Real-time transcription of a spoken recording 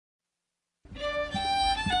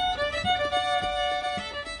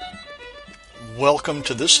Welcome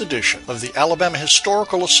to this edition of the Alabama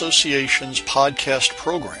Historical Association's podcast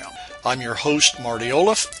program. I'm your host, Marty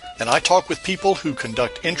Olaf, and I talk with people who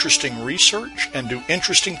conduct interesting research and do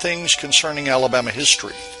interesting things concerning Alabama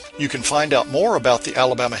history. You can find out more about the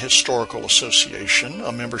Alabama Historical Association,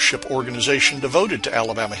 a membership organization devoted to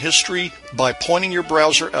Alabama history, by pointing your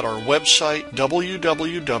browser at our website,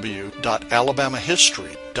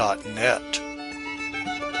 www.alabamahistory.net.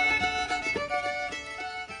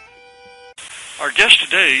 Our guest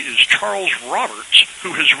today is Charles Roberts,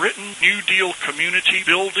 who has written New Deal Community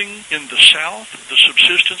Building in the South, the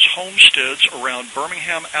Subsistence Homesteads around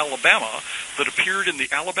Birmingham, Alabama, that appeared in the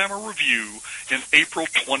Alabama Review in April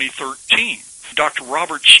 2013. Dr.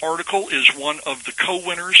 Roberts' article is one of the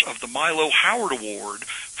co-winners of the Milo Howard Award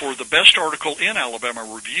for the best article in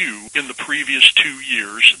Alabama Review in the previous 2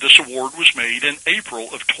 years. This award was made in April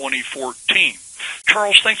of 2014.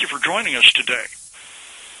 Charles, thank you for joining us today.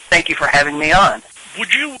 Thank you for having me on.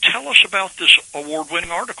 Would you tell us about this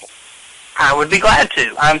award-winning article? I would be glad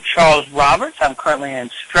to. I'm Charles Roberts. I'm currently an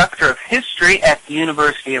instructor of history at the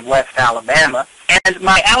University of West Alabama. And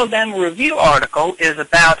my Alabama Review article is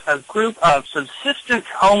about a group of subsistence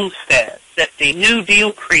homesteads that the New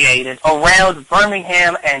Deal created around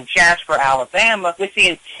Birmingham and Jasper, Alabama, with the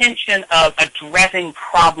intention of addressing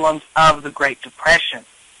problems of the Great Depression.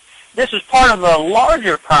 This is part of a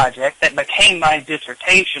larger project that became my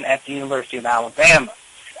dissertation at the University of Alabama.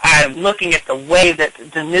 I'm looking at the way that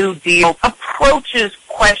the New Deal approaches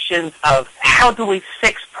questions of how do we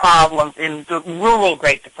fix problems in the rural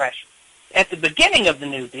Great Depression. At the beginning of the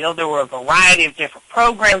New Deal, there were a variety of different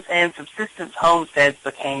programs, and subsistence homesteads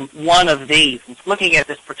became one of these. And looking at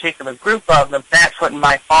this particular group of them, that's what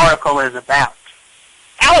my article is about.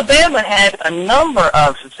 Alabama had a number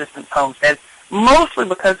of subsistence homesteads, mostly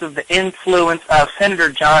because of the influence of Senator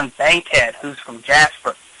John Bankhead, who's from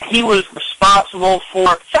Jasper. He was responsible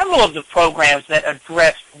for several of the programs that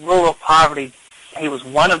addressed rural poverty. He was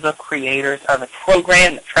one of the creators of a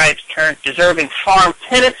program that tried to turn deserving farm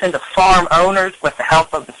tenants into farm owners with the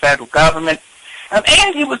help of the federal government.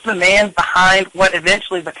 And he was the man behind what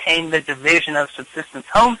eventually became the Division of Subsistence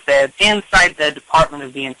Homesteads inside the Department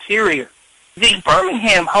of the Interior. The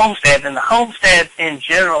Birmingham homesteads and the homesteads in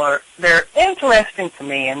general, they're interesting to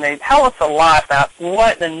me, and they tell us a lot about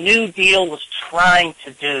what the New Deal was trying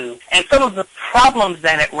to do and some of the problems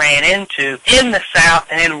that it ran into in the South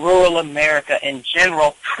and in rural America in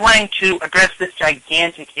general, trying to address this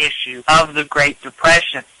gigantic issue of the Great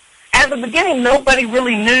Depression. At the beginning, nobody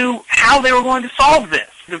really knew how they were going to solve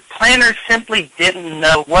this. The planners simply didn't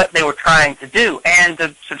know what they were trying to do, and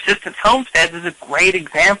the subsistence homesteads is a great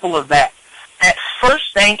example of that. At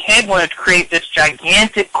first, Bankhead wanted to create this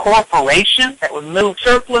gigantic corporation that would move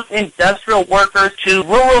surplus industrial workers to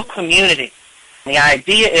rural communities. The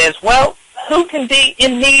idea is, well, who can be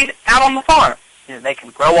in need out on the farm? They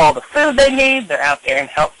can grow all the food they need. They're out there in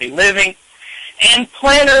healthy living. And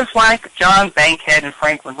planners like John Bankhead and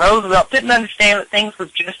Franklin Roosevelt didn't understand that things were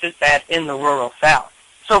just as bad in the rural South.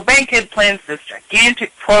 So Bankhead plans this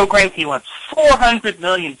gigantic program. He wants $400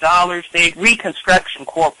 million, big Reconstruction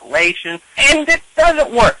Corporation, and it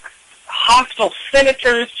doesn't work. Hostile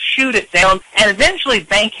senators shoot it down, and eventually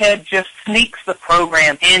Bankhead just sneaks the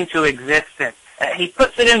program into existence. He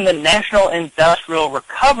puts it in the National Industrial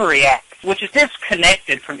Recovery Act, which is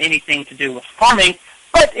disconnected from anything to do with farming,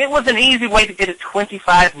 but it was an easy way to get a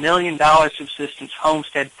 $25 million subsistence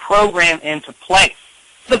homestead program into place.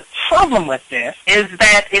 The problem with this is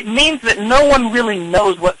that it means that no one really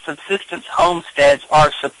knows what subsistence homesteads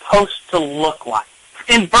are supposed to look like.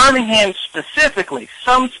 In Birmingham specifically,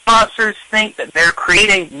 some sponsors think that they're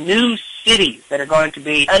creating new cities that are going to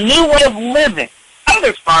be a new way of living.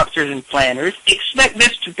 Other sponsors and planners expect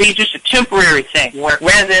this to be just a temporary thing, where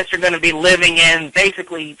residents are going to be living in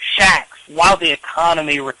basically shacks while the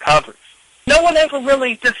economy recovers. No one ever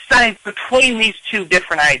really decides between these two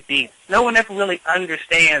different ideas. No one ever really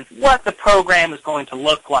understands what the program is going to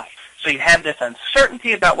look like. So you have this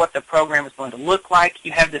uncertainty about what the program is going to look like.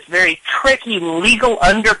 You have this very tricky legal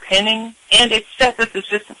underpinning, and it sets the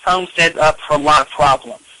subsistence homesteads up for a lot of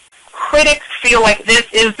problems. Critics feel like this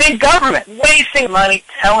is big government, wasting money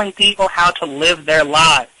telling people how to live their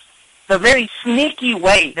lives. The very sneaky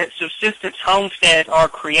way that subsistence homesteads are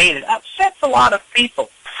created upsets a lot of people.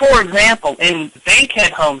 For example, in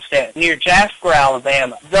Bankhead Homestead near Jasper,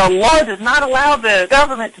 Alabama, the law does not allow the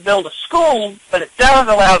government to build a school, but it does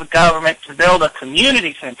allow the government to build a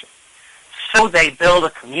community center. So they build a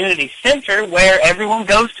community center where everyone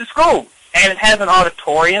goes to school. And it has an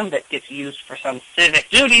auditorium that gets used for some civic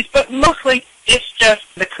duties, but mostly it's just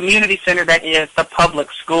the community center that is the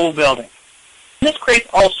public school building. This creates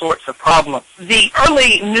all sorts of problems. The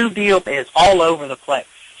early New Deal is all over the place.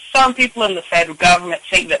 Some people in the federal government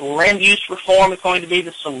think that land use reform is going to be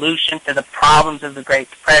the solution to the problems of the Great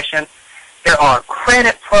Depression. There are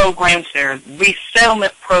credit programs, there are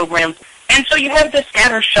resettlement programs, and so you have this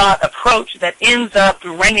scattershot approach that ends up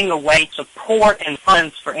draining away support and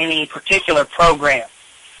funds for any particular program.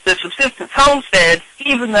 The subsistence homestead,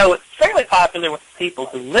 even though it's fairly popular with the people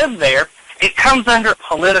who live there, it comes under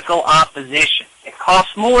political opposition. It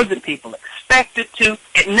costs more than people expect it to.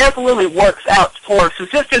 It never really works out for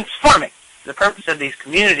subsistence farming. The purpose of these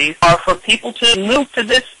communities are for people to move to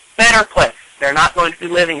this better place. They're not going to be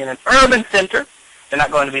living in an urban center. They're not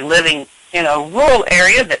going to be living in a rural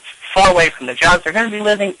area that's far away from the jobs. They're going to be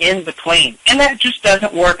living in between. And that just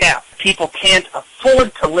doesn't work out. People can't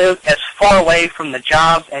afford to live as far away from the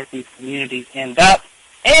jobs as these communities end up.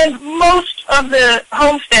 And most of the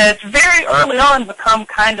homesteads very early on become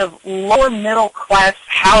kind of lower middle class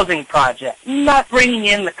housing projects, not bringing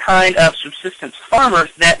in the kind of subsistence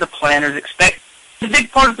farmers that the planners expect. The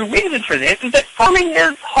big part of the reason for this is that farming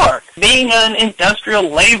is hard. Being an industrial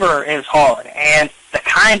laborer is hard, and the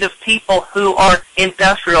kind of people who are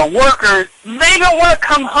industrial workers, they don't want to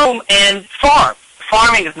come home and farm.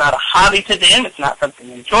 Farming is not a hobby to them. It's not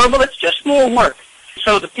something enjoyable. It's just more work.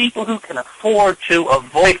 So the people who can afford to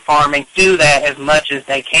avoid farming do that as much as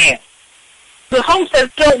they can. The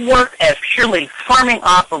homesteads don't work as purely farming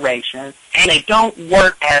operations, and they don't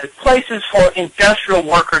work as places for industrial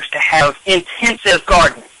workers to have intensive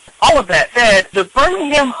gardening. All of that said, the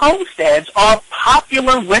Birmingham homesteads are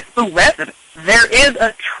popular with the residents. There is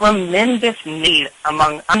a tremendous need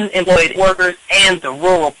among unemployed workers and the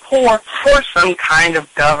rural poor for some kind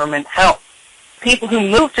of government help. People who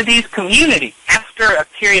move to these communities after a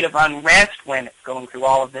period of unrest when it's going through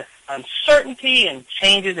all of this uncertainty and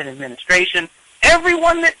changes in administration,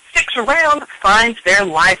 everyone that sticks around finds their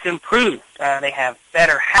life improved. They have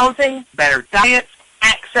better housing, better diets,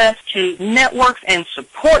 access to networks and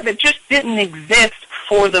support that just didn't exist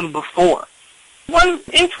for them before. One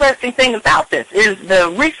interesting thing about this is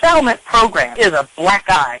the resettlement program is a black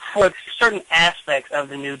eye for certain aspects of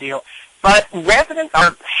the New Deal. But residents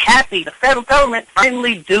are happy the federal government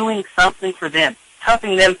finally doing something for them,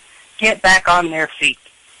 helping them get back on their feet.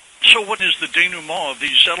 So what is the denouement of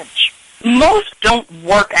these settlements? Most don't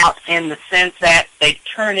work out in the sense that they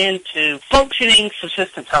turn into functioning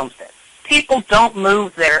subsistence homesteads. People don't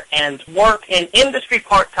move there and work in industry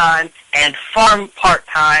part-time and farm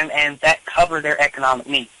part-time, and that cover their economic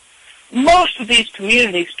needs. Most of these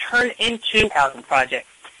communities turn into housing projects.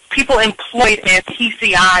 People employed at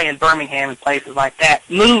TCI in Birmingham and places like that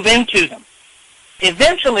move into them.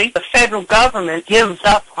 Eventually, the federal government gives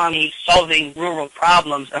up on the solving rural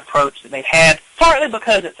problems approach that they had, partly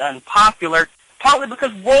because it's unpopular, partly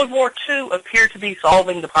because World War II appeared to be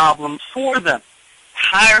solving the problems for them.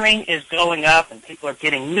 Hiring is going up and people are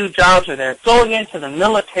getting new jobs, or they're going into the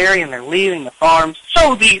military and they're leaving the farms.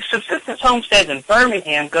 So the subsistence homesteads in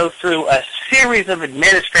Birmingham go through a series of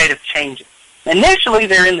administrative changes. Initially,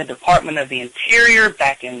 they're in the Department of the Interior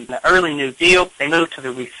back in the early New Deal. They moved to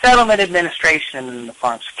the Resettlement Administration and the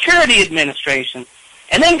Farm Security Administration.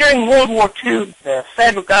 And then during World War II, the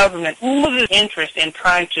federal government loses interest in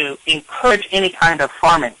trying to encourage any kind of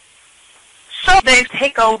farming. So they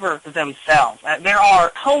take over themselves. There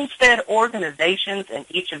are homestead organizations in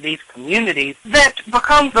each of these communities that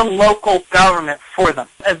become the local government for them.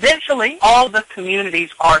 Eventually, all the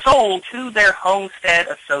communities are sold to their homestead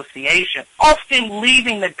association, often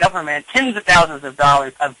leaving the government tens of thousands of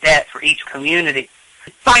dollars of debt for each community.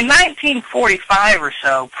 By 1945 or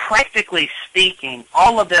so, practically speaking,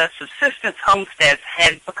 all of the subsistence homesteads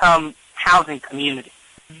had become housing communities.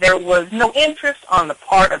 There was no interest on the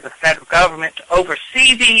part of the federal government to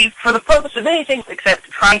oversee these for the purpose of anything except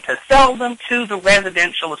trying to sell them to the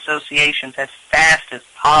residential associations as fast as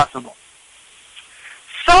possible.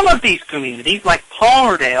 Some of these communities, like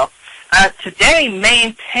Palmerdale, today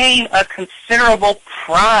maintain a considerable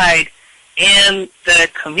pride in the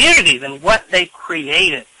communities and what they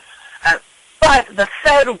created. But the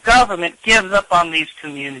federal government gives up on these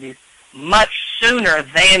communities much sooner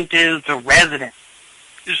than do the residents.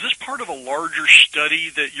 Is this part of a larger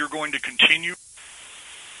study that you're going to continue?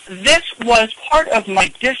 This was part of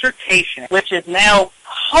my dissertation, which is now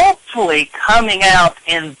hopefully coming out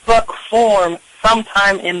in book form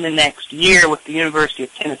sometime in the next year with the University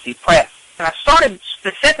of Tennessee Press. And I started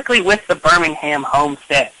specifically with the Birmingham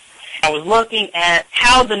homestead. I was looking at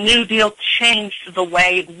how the New Deal changed the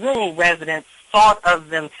way rural residents thought of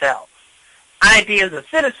themselves, ideas of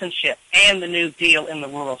citizenship, and the New Deal in the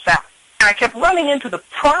rural South. And I kept running into the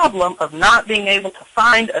problem of not being able to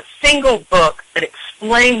find a single book that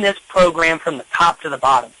explained this program from the top to the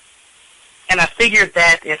bottom. And I figured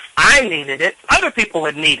that if I needed it, other people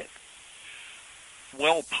would need it.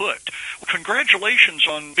 Well put. Congratulations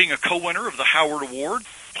on being a co-winner of the Howard Award.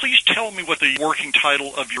 Please tell me what the working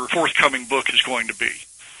title of your forthcoming book is going to be.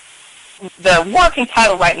 The working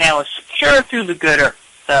title right now is Secure Through the Good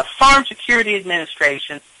Earth, the Farm Security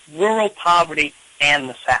Administration, Rural Poverty, and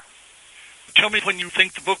the South. Tell me when you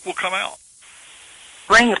think the book will come out.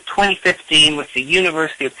 Spring of 2015 with the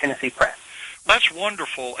University of Tennessee Press. That's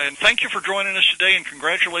wonderful, and thank you for joining us today, and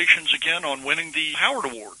congratulations again on winning the Howard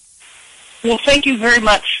Award. Well, thank you very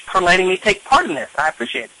much for letting me take part in this. I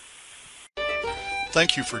appreciate it.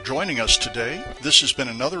 Thank you for joining us today. This has been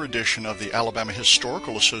another edition of the Alabama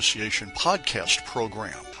Historical Association podcast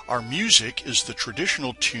program. Our music is the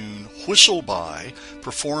traditional tune Whistle By,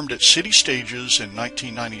 performed at City Stages in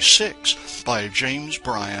 1996 by James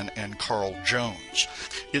Bryan and Carl Jones.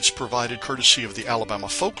 It's provided courtesy of the Alabama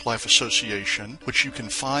Folklife Association, which you can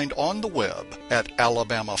find on the web at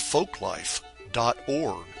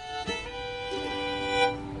alabamafolklife.org.